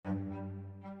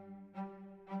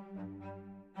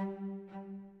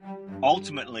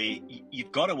ultimately,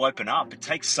 you've got to open up. It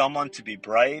takes someone to be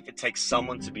brave. It takes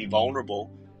someone to be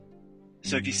vulnerable.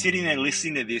 So if you're sitting there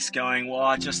listening to this going, well,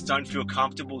 I just don't feel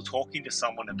comfortable talking to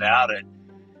someone about it,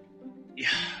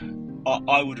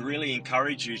 I would really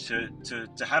encourage you to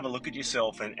have a look at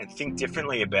yourself and think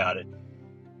differently about it.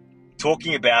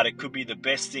 Talking about it could be the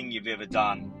best thing you've ever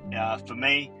done. For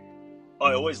me,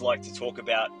 I always like to talk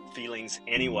about feelings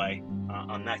anyway.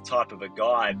 I'm that type of a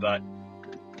guy, but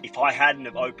if I hadn't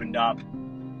have opened up,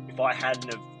 if I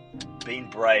hadn't have been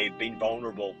brave, been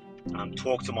vulnerable,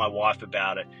 talked to my wife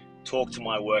about it, talked to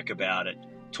my work about it,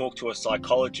 talked to a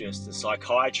psychologist, a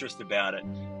psychiatrist about it,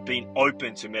 being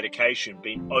open to medication,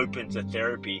 being open to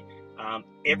therapy,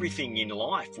 everything in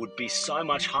life would be so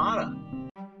much harder.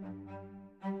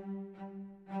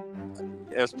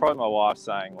 It was probably my wife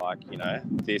saying, like,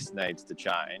 this needs to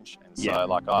change. And so,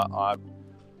 like,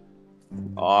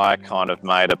 I kind of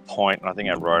made a point, and I think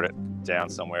I wrote it down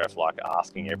somewhere, of like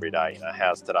asking every day,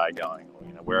 how's today going? Or,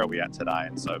 where are we at today?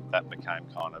 And so that became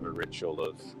kind of a ritual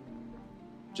of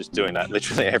just doing that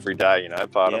literally every day,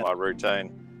 part of my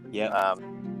routine. Yeah.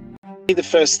 The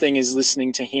first thing is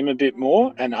listening to him a bit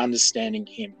more and understanding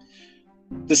him.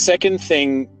 The second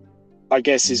thing, I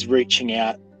guess, is reaching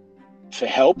out for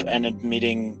help and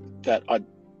admitting that I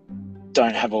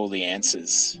don't have all the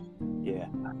answers. Yeah.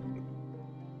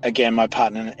 Again, my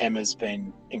partner Emma's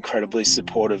been incredibly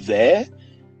supportive there,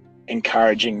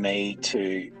 encouraging me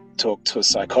to talk to a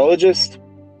psychologist.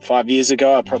 5 years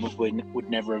ago, I probably would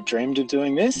never have dreamed of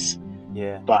doing this.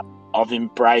 Yeah. But I've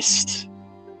embraced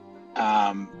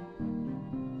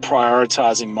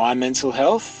prioritizing my mental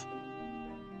health,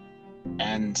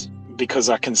 and because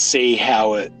I can see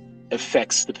how it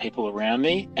affects the people around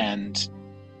me. And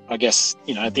I guess,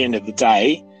 at the end of the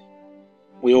day,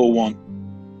 we all want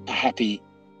a happy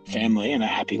family and a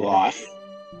happy life.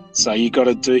 So you got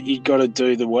to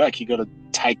do the work. You got to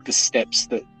take the steps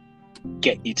that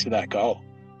get you to that goal.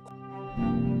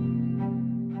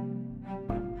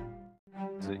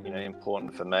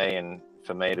 Important for me, and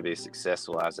for me to be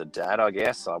successful as a dad, I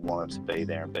guess I wanted to be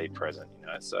there and be present,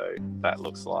 so that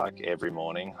looks like every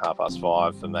morning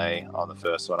 5:30 for me, I'm the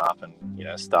first one up, and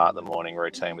start the morning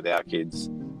routine with our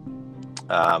kids,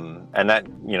 and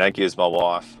that gives my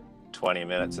wife 20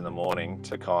 minutes in the morning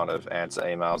to kind of answer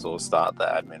emails or start the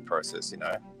admin process,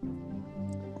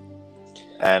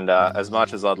 and as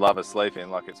much as I'd love her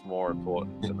sleeping, like, it's more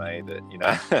important to me that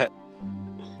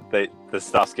the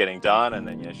stuff's getting done, and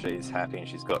then she's happy and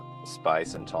she's got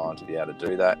space and time to be able to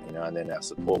do that, and then our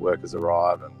support workers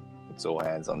arrive and it's all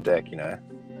hands on deck.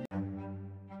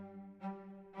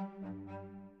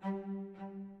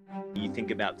 You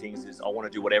think about things as, I want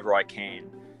to do whatever I can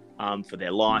for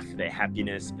their life, for their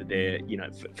happiness, for their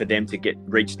for them to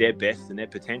reach their best and their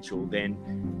potential. Then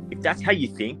if that's how you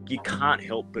think, you can't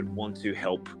help but want to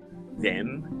help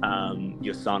them,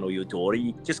 your son or your daughter.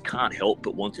 You just can't help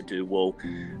but want to do well.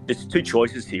 There's two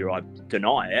choices here: I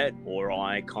deny it, or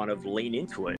I kind of lean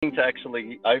into it. To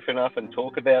actually open up and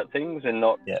talk about things, and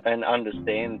not and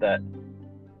understand that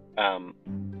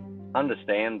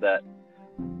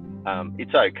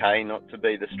it's okay not to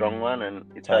be the strong one, and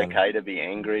it's okay to be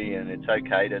angry, and it's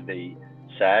okay to be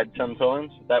sad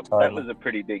sometimes. That was a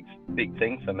pretty big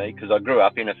thing for me, because I grew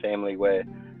up in a family where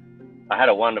I had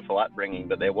a wonderful upbringing,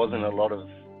 but there wasn't a lot of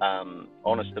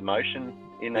honest emotion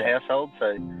in the household.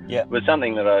 So it was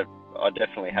something that I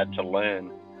definitely had to learn.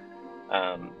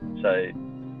 So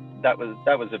that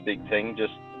was a big thing.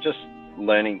 Just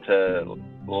learning to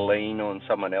lean on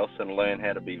someone else and learn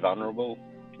how to be vulnerable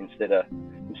instead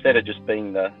of just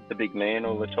being the big man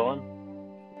all the time.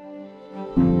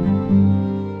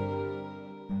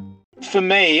 For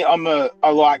me,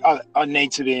 I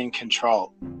need to be in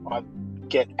control. I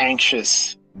get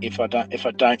anxious if I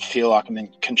don't feel like I'm in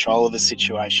control of a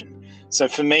situation. So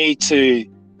for me to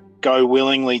go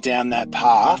willingly down that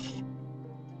path,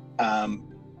 I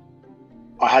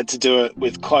had to do it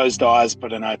with closed eyes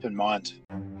but an open mind.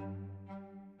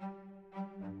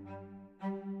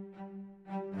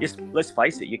 Yes, let's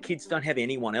face it, your kids don't have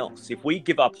anyone else. If we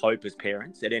give up hope as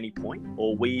parents at any point,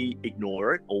 or we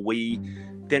ignore it,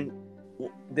 then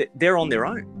they're on their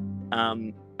own.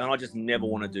 And I just never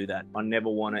want to do that. I never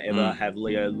want to ever have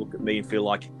Leo look at me and feel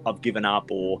like I've given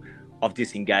up, or I've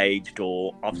disengaged,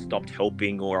 or I've stopped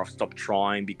helping, or I've stopped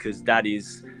trying, because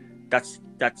that's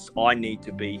I need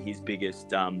to be his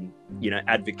biggest,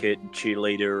 advocate,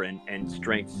 cheerleader, and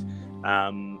strength,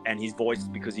 and his voice,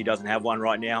 because he doesn't have one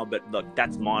right now. But look,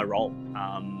 that's my role,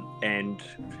 and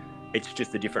it's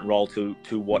just a different role to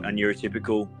what a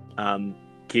neurotypical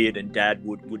kid and dad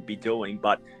would be doing.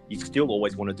 But you still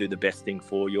always want to do the best thing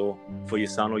for your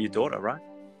son or your daughter, right?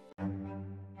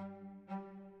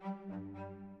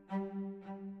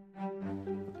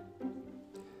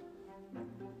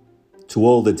 To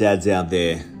all the dads out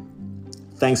there,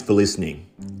 thanks for listening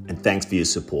and thanks for your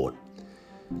support.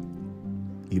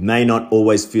 You may not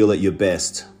always feel at your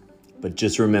best, but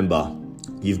just remember,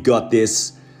 you've got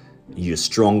this, you're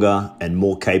stronger and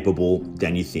more capable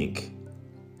than you think.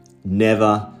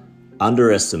 Never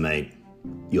underestimate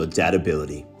your dad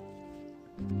ability.